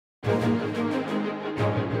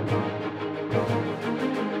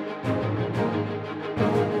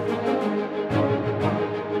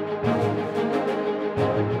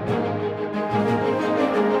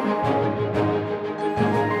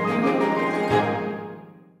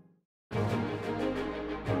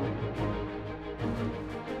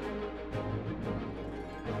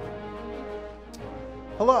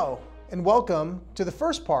Hello, and welcome to the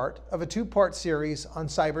first part of a two-part series on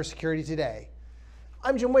cybersecurity today.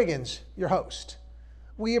 I'm Jim Wiggins, your host.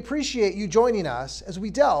 We appreciate you joining us as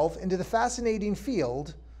we delve into the fascinating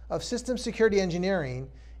field of system security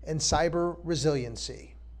engineering and cyber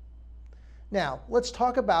resiliency. Now, let's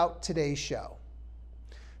talk about today's show.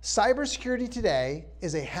 Cybersecurity Today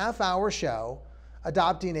is a half-hour show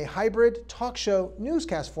adopting a hybrid talk show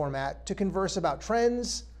newscast format to converse about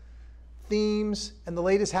trends, themes, and the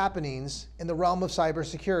latest happenings in the realm of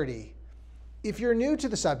cybersecurity. If you're new to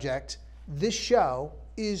the subject, this show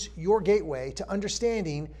is your gateway to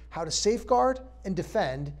understanding how to safeguard and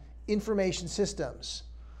defend information systems.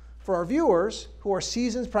 For our viewers who are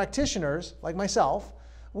seasoned practitioners like myself,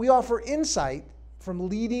 we offer insight from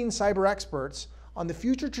leading cyber experts on the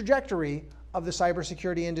future trajectory of the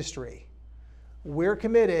cybersecurity industry. We're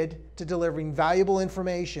committed to delivering valuable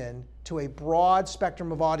information to a broad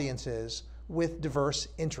spectrum of audiences with diverse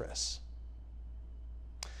interests.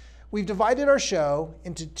 We've divided our show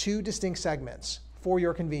into two distinct segments for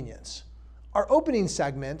your convenience. Our opening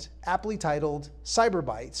segment, aptly titled Cyber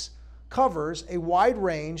Bites, covers a wide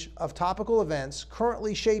range of topical events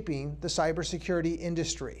currently shaping the cybersecurity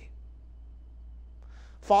industry.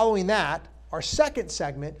 Following that, our second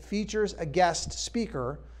segment features a guest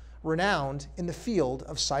speaker renowned in the field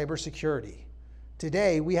of cybersecurity.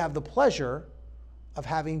 Today, we have the pleasure of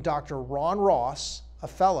having Dr. Ron Ross, a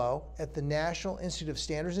fellow at the National Institute of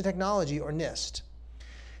Standards and Technology, or NIST.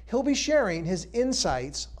 He'll be sharing his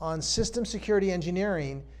insights on system security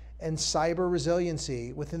engineering and cyber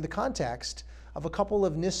resiliency within the context of a couple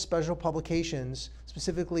of NIST Special Publications,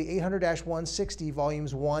 specifically 800-160,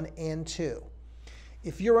 Volumes 1 and 2.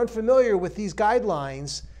 If you're unfamiliar with these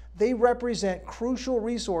guidelines, they represent crucial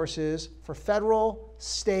resources for federal,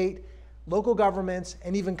 state, local governments,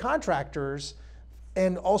 and even contractors,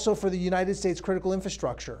 and also for the United States critical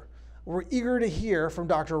infrastructure. We're eager to hear from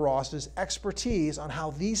Dr. Ross's expertise on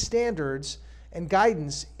how these standards and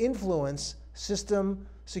guidance influence system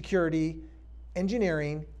security,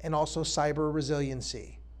 engineering, and also cyber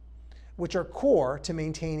resiliency, which are core to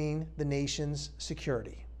maintaining the nation's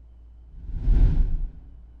security.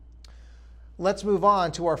 Let's move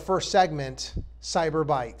on to our first segment, Cyber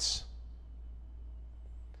Bites.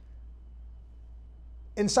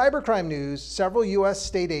 In cybercrime news, several U.S.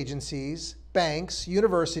 state agencies, banks,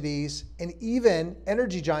 universities, and even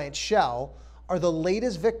energy giant Shell are the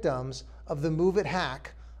latest victims of the MOVEit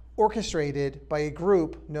hack orchestrated by a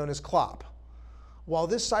group known as CLOP. While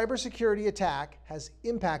this cybersecurity attack has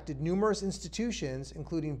impacted numerous institutions,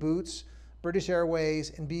 including Boots, British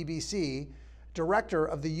Airways, and BBC, Director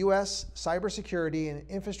of the U.S. Cybersecurity and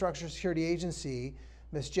Infrastructure Security Agency,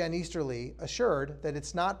 Ms. Jen Easterly, assured that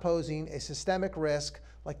it's not posing a systemic risk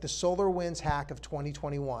like the SolarWinds hack of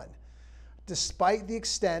 2021. Despite the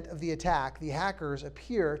extent of the attack, the hackers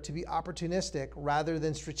appear to be opportunistic rather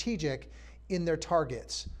than strategic in their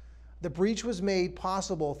targets. The breach was made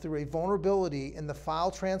possible through a vulnerability in the file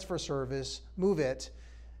transfer service, MOVEit,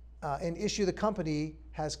 an issue the company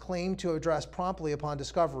has claimed to address promptly upon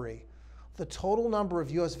discovery. The total number of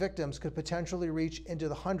U.S. victims could potentially reach into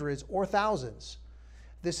the hundreds or thousands.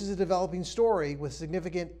 This is a developing story with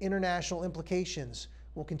significant international implications.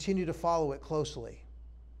 We'll continue to follow it closely.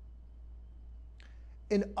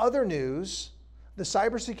 In other news, the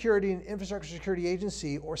Cybersecurity and Infrastructure Security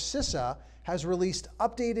Agency, or CISA, has released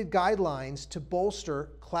updated guidelines to bolster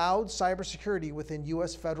cloud cybersecurity within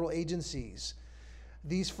U.S. federal agencies.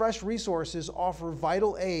 These fresh resources offer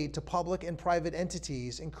vital aid to public and private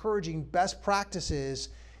entities, encouraging best practices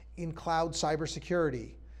in cloud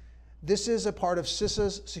cybersecurity. This is a part of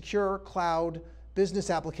CISA's Secure Cloud Business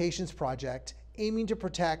Applications project, aiming to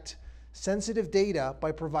protect sensitive data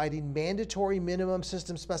by providing mandatory minimum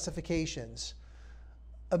system specifications.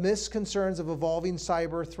 Amidst concerns of evolving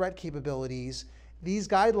cyber threat capabilities, these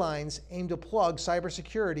guidelines aim to plug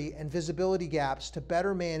cybersecurity and visibility gaps to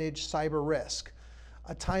better manage cyber risk.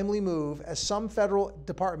 A timely move, as some federal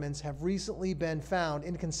departments have recently been found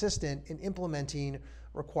inconsistent in implementing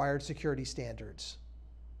required security standards.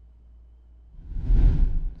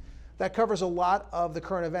 That covers a lot of the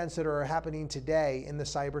current events that are happening today in the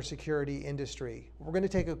cybersecurity industry. We're going to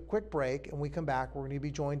take a quick break, and when we come back, we're going to be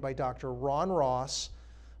joined by Dr. Ron Ross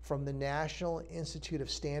from the National Institute of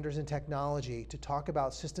Standards and Technology to talk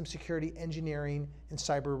about system security engineering and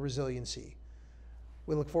cyber resiliency.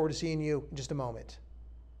 We look forward to seeing you in just a moment.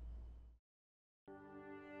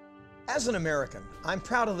 As an American, I'm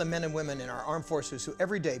proud of the men and women in our armed forces who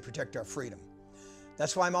every day protect our freedom.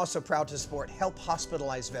 That's why I'm also proud to support Help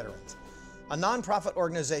Hospitalized Veterans. a nonprofit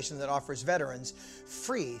organization that offers veterans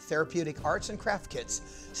free therapeutic arts and craft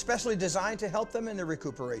kits, specially designed to help them in their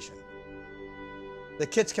recuperation. The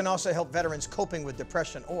kits can also help veterans coping with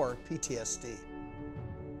depression or PTSD.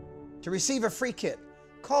 To receive a free kit,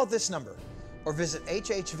 call this number or visit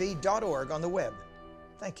hhv.org on the web.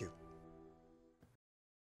 Thank you.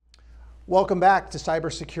 Welcome back to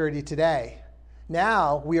Cybersecurity Today.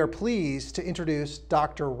 Now we are pleased to introduce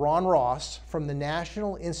Dr. Ron Ross from the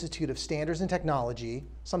National Institute of Standards and Technology,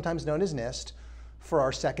 sometimes known as NIST, for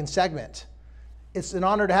our second segment. It's an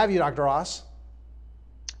honor to have you, Dr. Ross.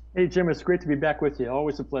 Hey, Jim, it's great to be back with you.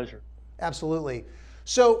 Always a pleasure. Absolutely.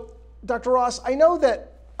 So, Dr. Ross, I know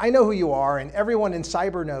who you are, and everyone in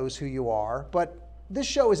cyber knows who you are, but this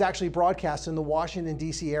show is actually broadcast in the Washington,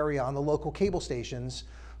 D.C. area on the local cable stations.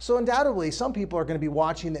 So undoubtedly, some people are going to be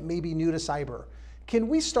watching that may be new to cyber. Can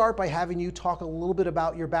we start by having you talk a little bit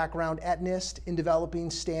about your background at NIST in developing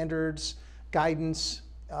standards, guidance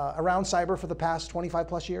around cyber for the past 25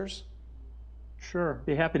 plus years? Sure,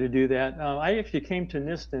 be happy to do that. I actually came to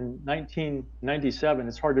NIST in 1997.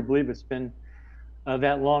 It's hard to believe it's been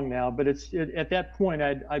that long now, but at that point,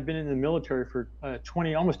 I'd been in the military for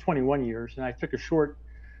almost 21 years, and I took a short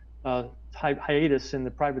hiatus in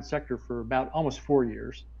the private sector for about almost 4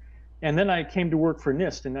 years. And then I came to work for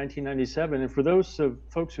NIST in 1997. And for those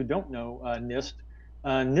folks who don't know NIST,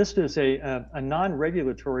 NIST is a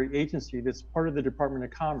non-regulatory agency that's part of the Department of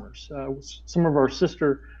Commerce. Some of our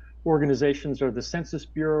sister organizations are the Census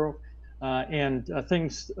Bureau and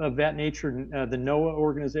things of that nature, the NOAA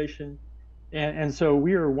organization. And so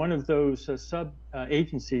we are one of those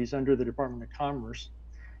sub-agencies under the Department of Commerce.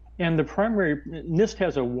 And NIST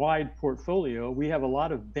has a wide portfolio. We have a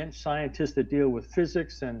lot of bench scientists that deal with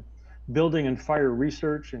physics and building and fire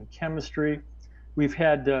research and chemistry. We've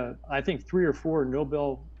had, I think, 3 or 4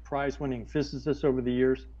 Nobel Prize winning physicists over the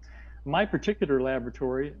years. My particular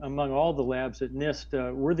laboratory, among all the labs at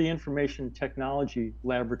NIST, we're the Information Technology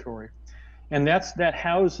Laboratory. And that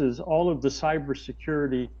houses all of the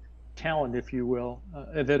cybersecurity talent, if you will,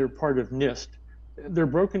 that are part of NIST. They're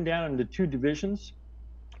broken down into 2 divisions.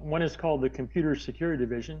 One is called the Computer Security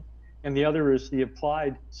Division, and the other is the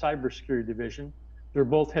Applied Cybersecurity Division. They're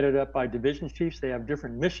both headed up by division chiefs. They have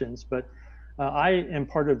different missions, but I am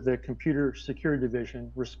part of the Computer Security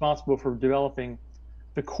Division, responsible for developing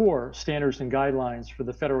the core standards and guidelines for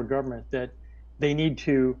the federal government that they need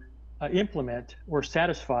to implement or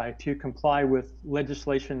satisfy to comply with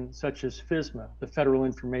legislation such as FISMA, the Federal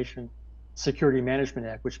Information Security Management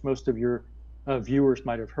Act, which most of your viewers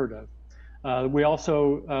might have heard of. We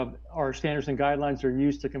also, our standards and guidelines are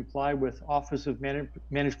used to comply with Office of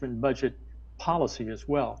Management and Budget policy as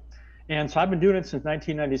well. And so I've been doing it since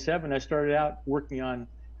 1997. I started out working on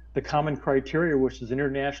the Common Criteria, which is an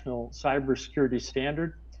international cybersecurity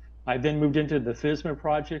standard. I then moved into the FISMA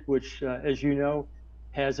project, which, as you know,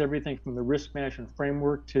 has everything from the risk management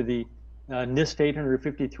framework to the NIST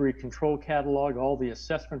 853 control catalog, all the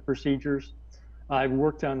assessment procedures. I've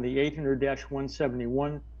worked on the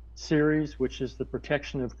 800-171 series, which is the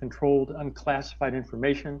protection of controlled unclassified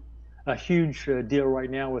information, a huge deal right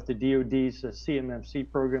now with the DoD's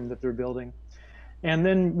CMMC program that they're building. And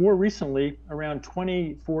then more recently, around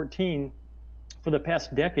 2014, for the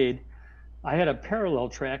past decade, I had a parallel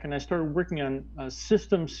track and I started working on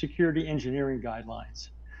system security engineering guidelines.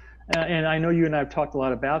 And I know you and I have talked a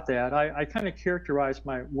lot about that. I kind of characterize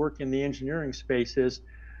my work in the engineering space as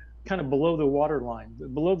kind of below the waterline,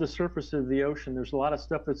 below the surface of the ocean. There's a lot of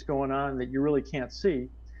stuff that's going on that you really can't see.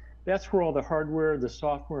 That's where all the hardware, the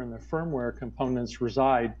software, and the firmware components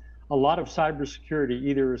reside. A lot of cybersecurity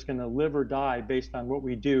either is going to live or die based on what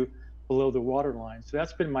we do below the waterline. So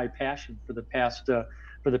that's been my passion for the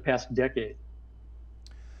past decade.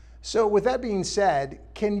 So with that being said,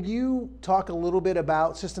 can you talk a little bit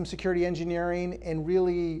about system security engineering and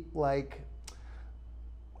really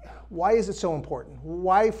why is it so important?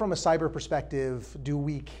 Why from a cyber perspective do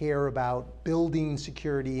we care about building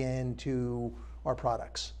security into our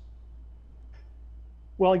products?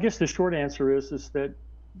 Well, I guess the short answer is that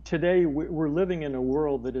today we're living in a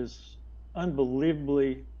world that is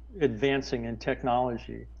unbelievably advancing in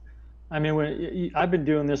technology. I mean, I've been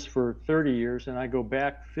doing this for 30 years, and I go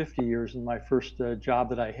back 50 years in my first job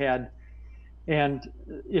that I had. And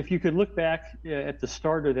if you could look back at the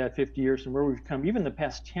start of that 50 years and where we've come, even the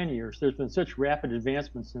past 10 years, there's been such rapid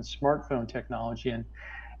advancements in smartphone technology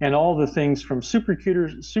and all the things from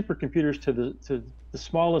supercomputers to the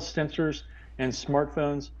smallest sensors and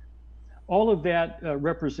smartphones. All of that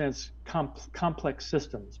represents complex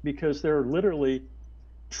systems because there are literally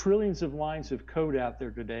trillions of lines of code out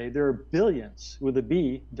there today. There are billions with a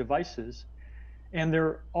B devices. and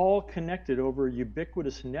they're all connected over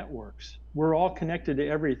ubiquitous networks. We're all connected to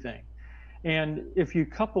everything. And if you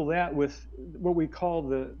couple that with what we call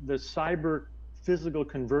the cyber physical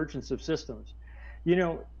convergence of systems, you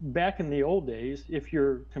know, back in the old days, if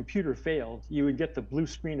your computer failed, you would get the blue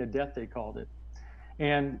screen of death, they called it.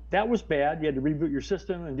 And that was bad. You had to reboot your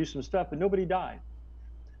system and do some stuff, but nobody died.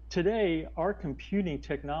 Today, our computing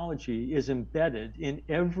technology is embedded in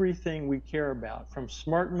everything we care about, from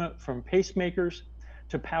from pacemakers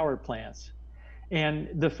to power plants. And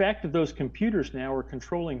the fact that those computers now are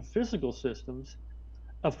controlling physical systems,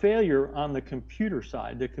 a failure on the computer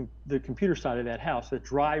side, the computer side of that house that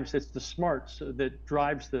drives, it's the smarts that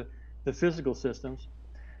drives the physical systems,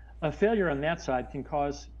 a failure on that side can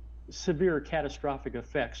cause severe catastrophic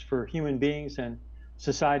effects for human beings and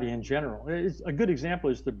society in general. A good example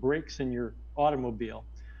is the brakes in your automobile.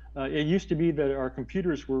 It used to be that our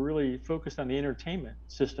computers were really focused on the entertainment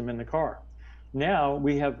system in the car. Now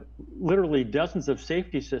we have literally dozens of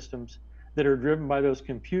safety systems that are driven by those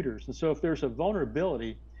computers. And so if there's a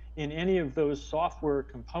vulnerability in any of those software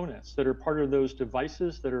components that are part of those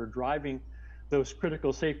devices that are driving those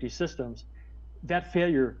critical safety systems, that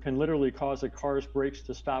failure can literally cause a car's brakes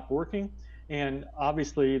to stop working. And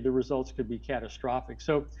obviously the results could be catastrophic.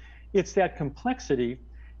 So it's that complexity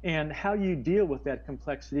and how you deal with that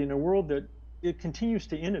complexity in a world that it continues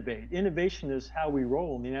to innovate. Innovation is how we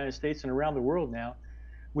roll in the United States and around the world now.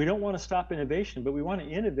 We don't want to stop innovation, but we want to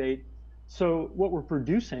innovate so what we're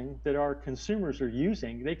producing that our consumers are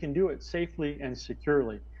using, they can do it safely and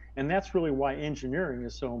securely. And that's really why engineering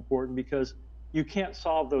is so important, because you can't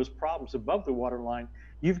solve those problems above the waterline.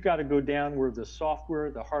 You've got to go down where the software,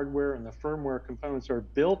 the hardware, and the firmware components are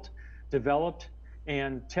built, developed,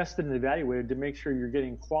 and tested and evaluated to make sure you're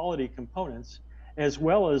getting quality components, as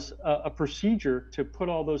well as a procedure to put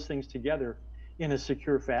all those things together in a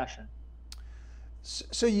secure fashion.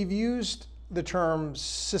 So you've used the term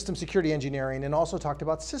system security engineering and also talked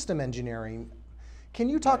about system engineering. Can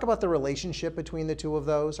you talk about the relationship between the two of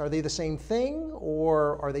those? Are they the same thing,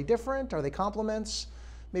 or are they different? Are they complements?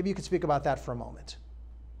 Maybe you could speak about that for a moment.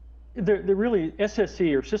 They're really,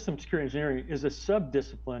 SSE, or system security engineering, is a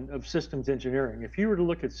sub-discipline of systems engineering. If you were to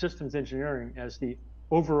look at systems engineering as the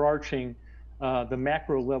overarching, the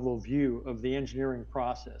macro level view of the engineering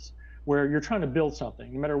process, where you're trying to build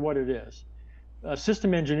something, no matter what it is.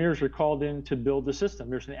 System engineers are called in to build the system.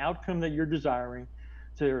 There's an outcome that you're desiring.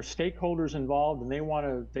 So there are stakeholders involved, and they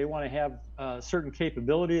want to have a certain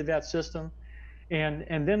capability of that system,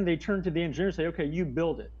 and then they turn to the engineers and say, okay, you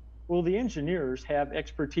build it. Well, the engineers have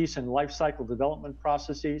expertise in life cycle development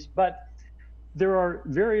processes, but there are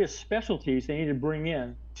various specialties they need to bring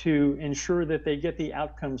in to ensure that they get the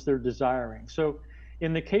outcomes they're desiring. So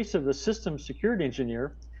in the case of a system security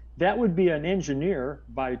engineer, that would be an engineer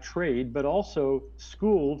by trade, but also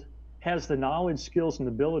schooled, has the knowledge, skills, and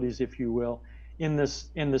abilities, if you will, in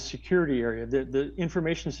the security area, the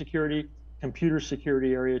information security, computer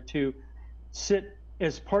security area, to sit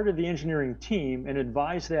as part of the engineering team and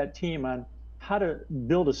advise that team on how to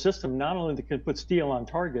build a system not only that can put steel on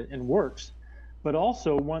target and works, but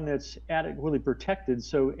also one that's adequately protected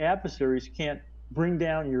so adversaries can't bring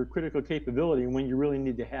down your critical capability when you really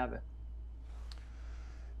need to have it.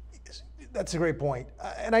 That's a great point.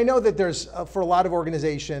 And I know that there's, for a lot of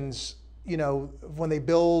organizations, you know, when they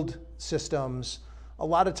build systems, a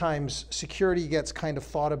lot of times security gets kind of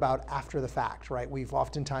thought about after the fact, right? We've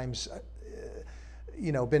oftentimes,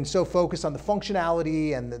 you know, been so focused on the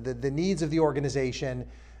functionality and the needs of the organization.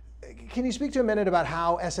 Can you speak to a minute about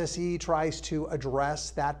how SSE tries to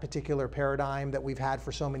address that particular paradigm that we've had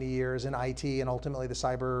for so many years in IT and ultimately the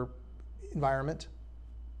cyber environment?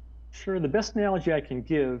 Sure. The best analogy I can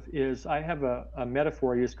give is I have a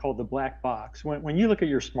metaphor I use called the black box. When you look at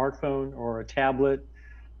your smartphone or a tablet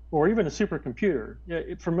or even a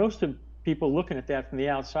supercomputer, for most of people looking at that from the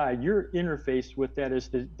outside, you're interfaced with that as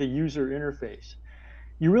the user interface.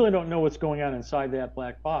 You really don't know what's going on inside that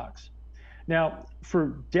black box. Now,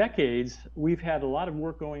 for decades, we've had a lot of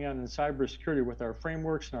work going on in cybersecurity with our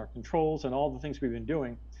frameworks and our controls and all the things we've been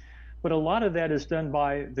doing. But a lot of that is done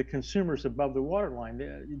by the consumers above the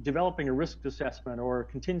waterline, developing a risk assessment or a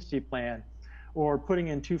contingency plan, or putting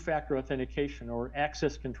in two-factor authentication or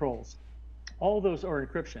access controls. All those are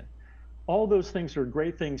encryption. All those things are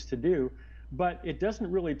great things to do, but it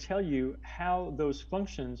doesn't really tell you how those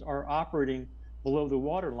functions are operating below the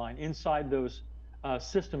waterline inside those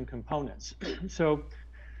system components. So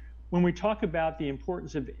when we talk about the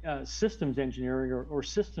importance of systems engineering or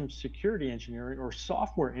systems security engineering or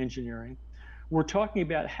software engineering, we're talking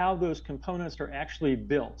about how those components are actually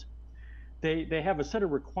built. They have a set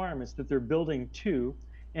of requirements that they're building to,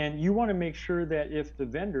 And you want to make sure that if the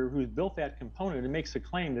vendor who's built that component and makes a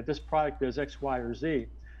claim that this product does X, Y, or Z,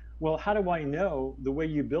 well, how do I know the way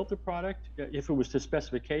you built the product, if it was to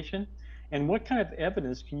specification? And what kind of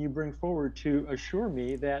evidence can you bring forward to assure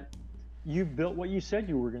me that you built what you said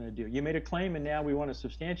you were going to do? You made a claim and now we want to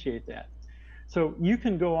substantiate that. So you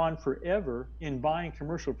can go on forever in buying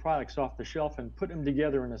commercial products off the shelf and put them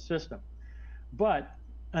together in a system. But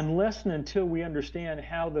unless and until we understand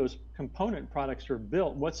how those component products are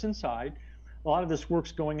built, what's inside, a lot of this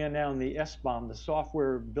work's going in now in the SBOM, the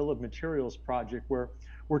Software Bill of Materials project, where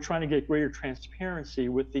we're trying to get greater transparency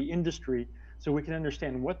with the industry so we can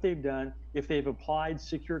understand what they've done, if they've applied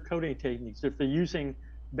secure coding techniques, if they're using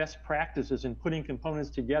best practices and putting components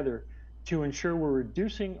together to ensure we're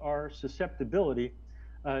reducing our susceptibility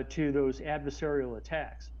to those adversarial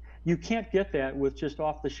attacks. You can't get that with just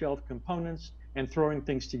off-the-shelf components and throwing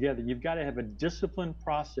things together. You've got to have a disciplined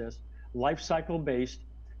process, life cycle based,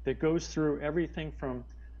 that goes through everything from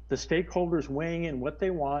the stakeholders weighing in what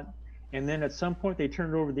they want, and then at some point they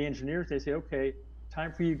turn it over to the engineers. They say, okay,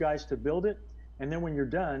 time for you guys to build it. And then when you're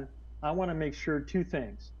done, I want to make sure two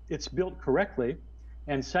things. It's built correctly,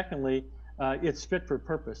 and secondly, it's fit for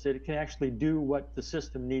purpose. It can actually do what the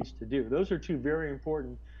system needs to do. Those are two very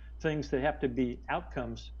important things that have to be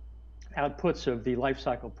outputs of the life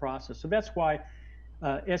cycle process. So that's why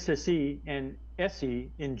SSE and SE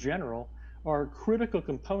in general are critical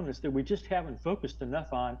components that we just haven't focused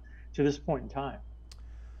enough on to this point in time.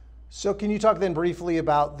 So can you talk then briefly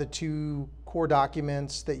about the two core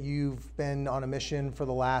documents that you've been on a mission for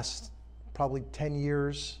the last probably 10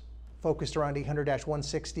 years, focused around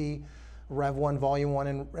 800-160, Rev 1, Volume 1,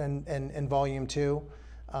 and Volume 2?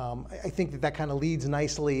 I think that kind of leads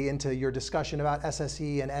nicely into your discussion about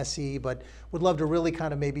SSE and SE, but would love to really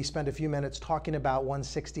kind of maybe spend a few minutes talking about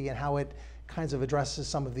 160 and how it kinds of addresses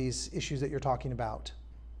some of these issues that you're talking about.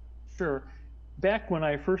 Sure. Back when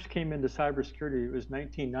I first came into cybersecurity, it was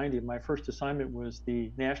 1990. My first assignment was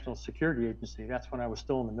the National Security Agency. That's when I was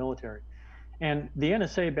still in the military. And the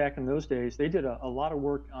NSA back in those days, they did a lot of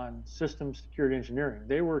work on systems security engineering.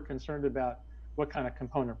 They were concerned about what kind of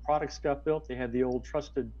component products got built. They had the old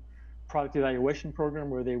trusted product evaluation program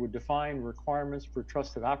where they would define requirements for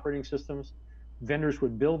trusted operating systems. Vendors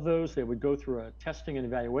would build those. They would go through a testing and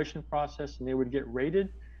evaluation process, and they would get rated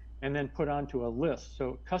and then put onto a list.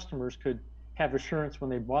 So customers could have assurance when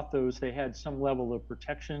they bought those, they had some level of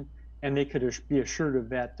protection, and they could be assured of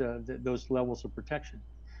those levels of protection.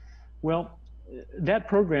 Well, that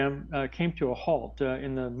program came to a halt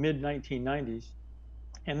in the mid-1990s.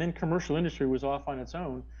 And then commercial industry was off on its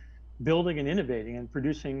own, building and innovating and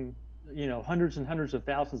producing, hundreds and hundreds of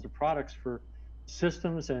thousands of products for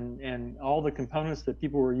systems and all the components that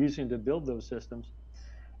people were using to build those systems.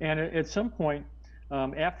 And at some point,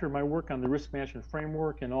 after my work on the risk management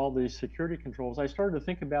framework and all the security controls, I started to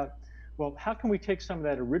think about, well, how can we take some of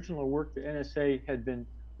that original work the NSA had been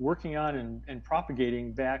working on and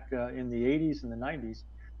propagating back in the 80s and the 90s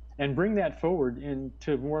and bring that forward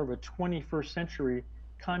into more of a 21st century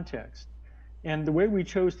context. And the way we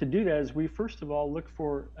chose to do that is we first of all looked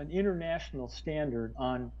for an international standard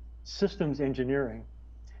on systems engineering.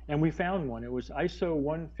 And we found one. It was ISO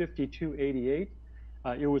 15288.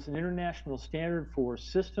 It was an international standard for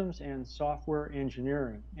systems and software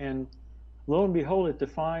engineering. And lo and behold, it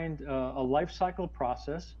defined a life cycle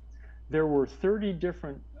process. There were 30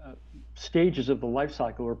 different stages of the life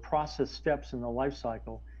cycle or process steps in the life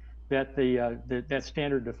cycle that that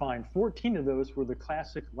standard defined. 14 of those were the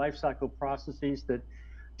classic life cycle processes that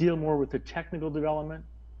deal more with the technical development.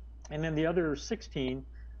 And then the other 16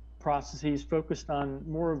 processes focused on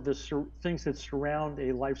more of the things that surround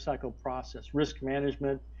a life cycle process, risk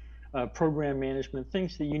management, program management,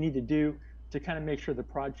 things that you need to do to kind of make sure the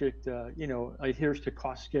project adheres to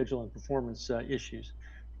cost, schedule, and performance issues.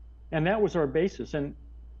 And that was our basis. And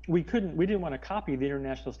we didn't want to copy the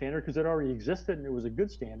international standard because it already existed and it was a good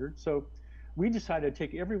standard. So we decided to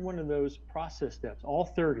take every one of those process steps, all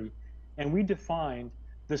 30, and we defined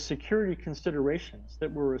the security considerations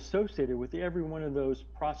that were associated with every one of those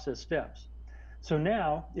process steps. So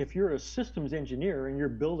now, if you're a systems engineer and you're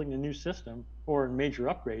building a new system or a major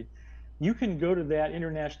upgrade, you can go to that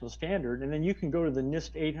international standard, and then you can go to the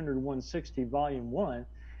NIST 800-160 Volume 1,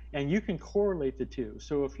 and you can correlate the two.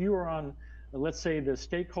 So if you are on, let's say, the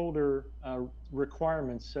stakeholder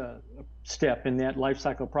requirements step in that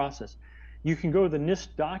lifecycle process, you can go to the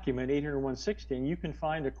NIST document 800-160, and you can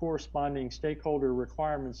find a corresponding stakeholder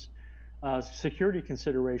requirements security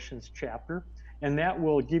considerations chapter, and that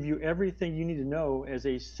will give you everything you need to know as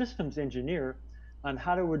a systems engineer on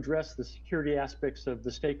how to address the security aspects of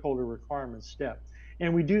the stakeholder requirements step.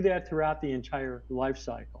 And we do that throughout the entire life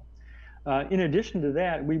cycle. In addition to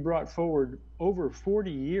that, we brought forward over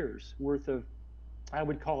 40 years worth of, I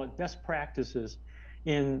would call it, best practices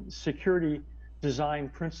in security design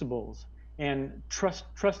principles and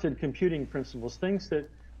trusted computing principles, things that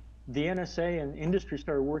the NSA and industry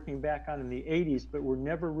started working back on in the 80s, but were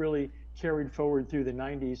never really carried forward through the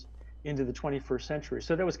 90s into the 21st century.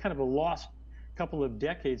 So that was kind of a lost couple of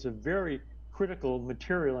decades of very critical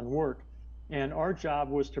material and work. And our job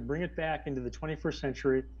was to bring it back into the 21st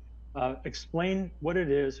century, explain what it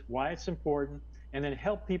is, why it's important, and then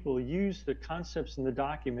help people use the concepts in the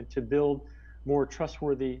document to build more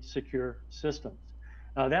trustworthy, secure systems.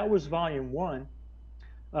 That was volume one.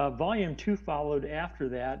 Volume two followed after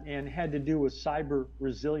that and had to do with cyber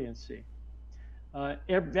resiliency.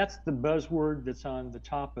 That's the buzzword that's on the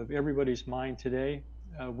top of everybody's mind today.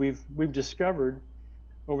 We've discovered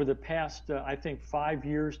over the past, I think, 5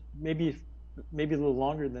 years, maybe a little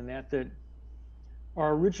longer than that, that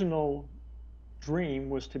our original dream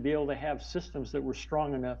was to be able to have systems that were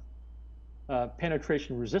strong enough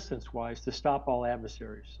penetration resistance wise to stop all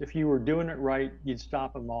adversaries. If you were doing it right, you'd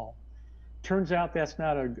stop them all. Turns out that's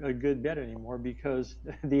not a good bet anymore, because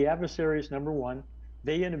the adversaries, number one,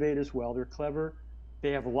 they innovate as well. They're clever.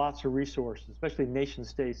 They have lots of resources, especially nation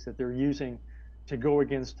states, that they're using to go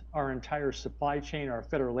against our entire supply chain, our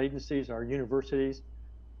federal agencies, our universities.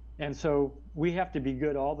 And so we have to be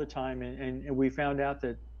good all the time. And we found out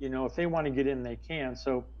that, if they want to get in, they can.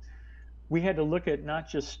 So we had to look at not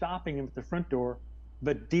just stopping them at the front door,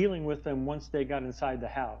 but dealing with them once they got inside the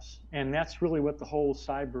house. And that's really what the whole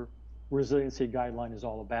cyber resiliency guideline is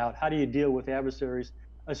all about. How do you deal with adversaries,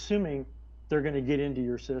 assuming they're going to get into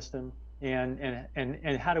your system?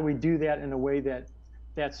 And how do we do that in a way that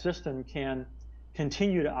that system can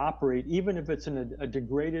continue to operate, even if it's in a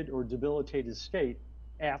degraded or debilitated state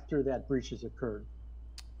after that breach has occurred?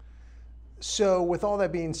 So with all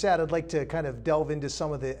that being said, I'd like to kind of delve into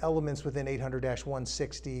some of the elements within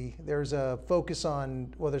 800-160. There's a focus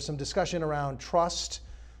on, well, there's some discussion around trust,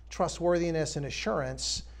 trustworthiness, and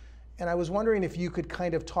assurance. And I was wondering if you could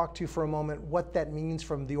kind of talk to for a moment what that means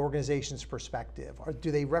from the organization's perspective. Do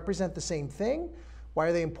they represent the same thing? Why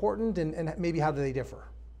are they important? And maybe how do they differ?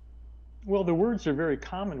 Well, the words are very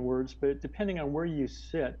common words, but depending on where you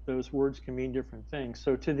sit, those words can mean different things.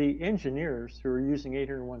 So to the engineers who are using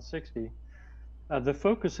 800-160, the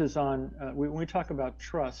focus is on, when we talk about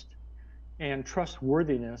trust and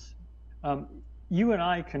trustworthiness, you and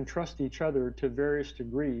I can trust each other to various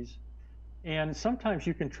degrees. And sometimes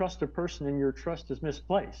you can trust a person and your trust is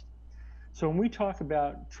misplaced. So when we talk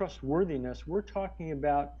about trustworthiness, we're talking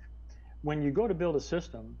about when you go to build a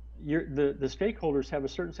system, the stakeholders have a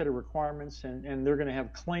certain set of requirements, and they're going to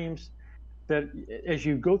have claims that as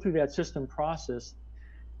you go through that system process,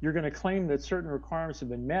 you're going to claim that certain requirements have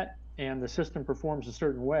been met and the system performs a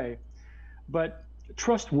certain way. But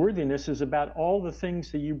trustworthiness is about all the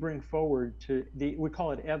things that you bring forward to we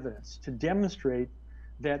call it evidence, to demonstrate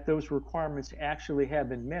that those requirements actually have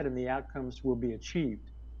been met and the outcomes will be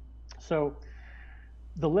achieved. So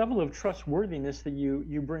the level of trustworthiness that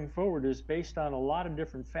you bring forward is based on a lot of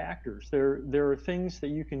different factors. There are things that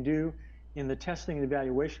you can do in the testing and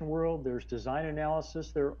evaluation world. There's design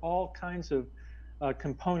analysis. There are all kinds of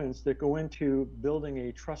components that go into building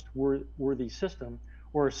a trustworthy system,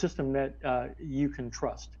 or a system that you can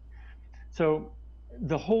trust. So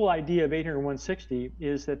the whole idea of 800-160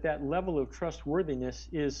 is that level of trustworthiness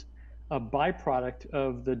is a byproduct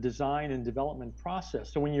of the design and development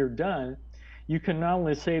process. So when you're done, you can not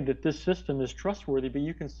only say that this system is trustworthy, but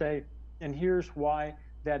you can say, and here's why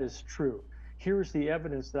that is true. Here's the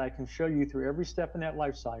evidence that I can show you through every step in that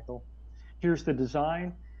life cycle. Here's the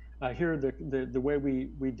design. Here are the way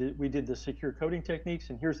we did the secure coding techniques,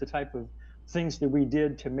 and here's the type of things that we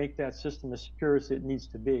did to make that system as secure as it needs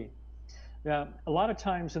to be. Now, a lot of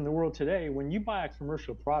times in the world today, when you buy a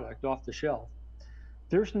commercial product off the shelf,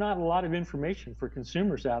 there's not a lot of information for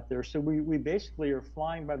consumers out there. So we basically are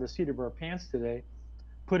flying by the seat of our pants today,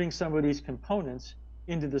 putting some of these components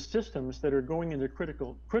into the systems that are going into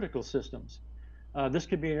critical systems. This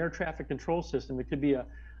could be an air traffic control system. It could be a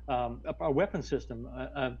weapon system,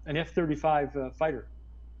 an F-35 fighter,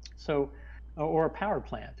 or a power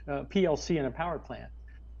plant, PLC in a power plant.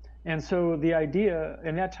 And so the idea,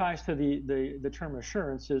 and that ties to the term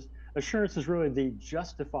assurance is really the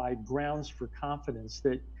justified grounds for confidence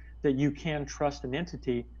that you can trust an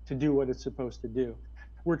entity to do what it's supposed to do.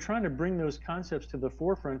 We're trying to bring those concepts to the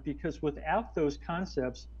forefront, because without those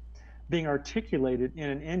concepts being articulated in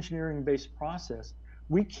an engineering-based process,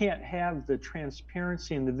 we can't have the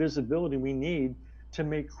transparency and the visibility we need to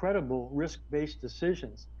make credible risk-based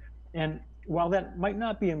decisions. And while that might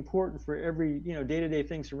not be important for every, day-to-day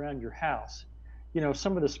things around your house,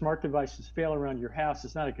 some of the smart devices fail around your house,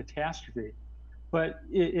 it's not a catastrophe. But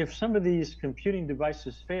if some of these computing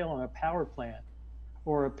devices fail on a power plant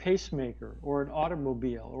or a pacemaker or an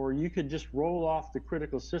automobile, or you could just roll off the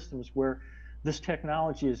critical systems where this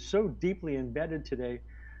technology is so deeply embedded today,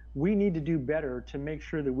 we need to do better to make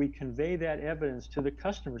sure that we convey that evidence to the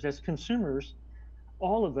customers. As consumers,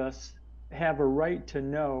 all of us have a right to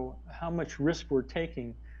know how much risk we're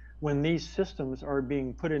taking when these systems are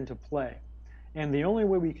being put into play. And the only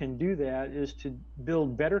way we can do that is to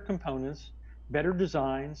build better components, better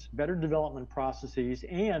designs, better development processes,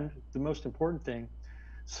 and the most important thing,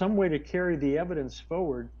 some way to carry the evidence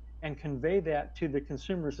forward and convey that to the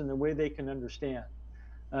consumers in the way they can understand.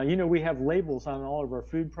 We have labels on all of our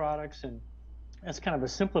food products, and that's kind of a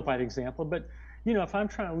simplified example, but if I'm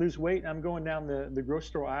trying to lose weight and I'm going down the grocery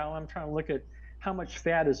store aisle, I'm trying to look at how much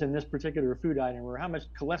fat is in this particular food item, or how much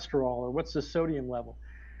cholesterol, or what's the sodium level.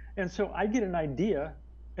 And so I get an idea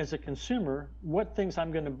as a consumer what things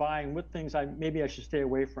I'm going to buy and what things maybe I should stay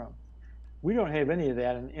away from. We don't have any of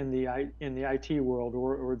that in the IT world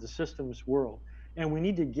or the systems world, and we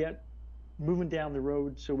need to get moving down the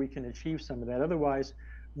road so we can achieve some of that. Otherwise,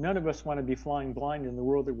 none of us want to be flying blind in the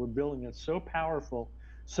world that we're building. That's so powerful,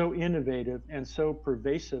 so innovative, and so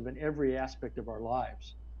pervasive in every aspect of our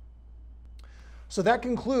lives. So that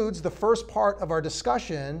concludes the first part of our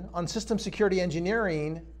discussion on system security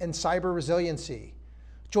engineering and cyber resiliency.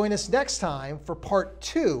 Join us next time for part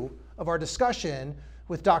 2 of our discussion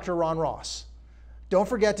with Dr. Ron Ross. Don't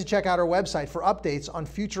forget to check out our website for updates on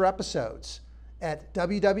future episodes at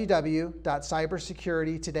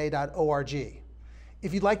www.cybersecuritytoday.org.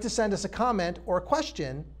 If you'd like to send us a comment or a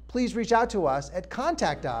question, please reach out to us at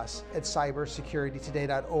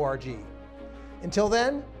contact@cybersecuritytoday.org. Until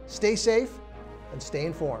then, stay safe and stay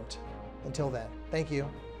informed. Until then, thank you.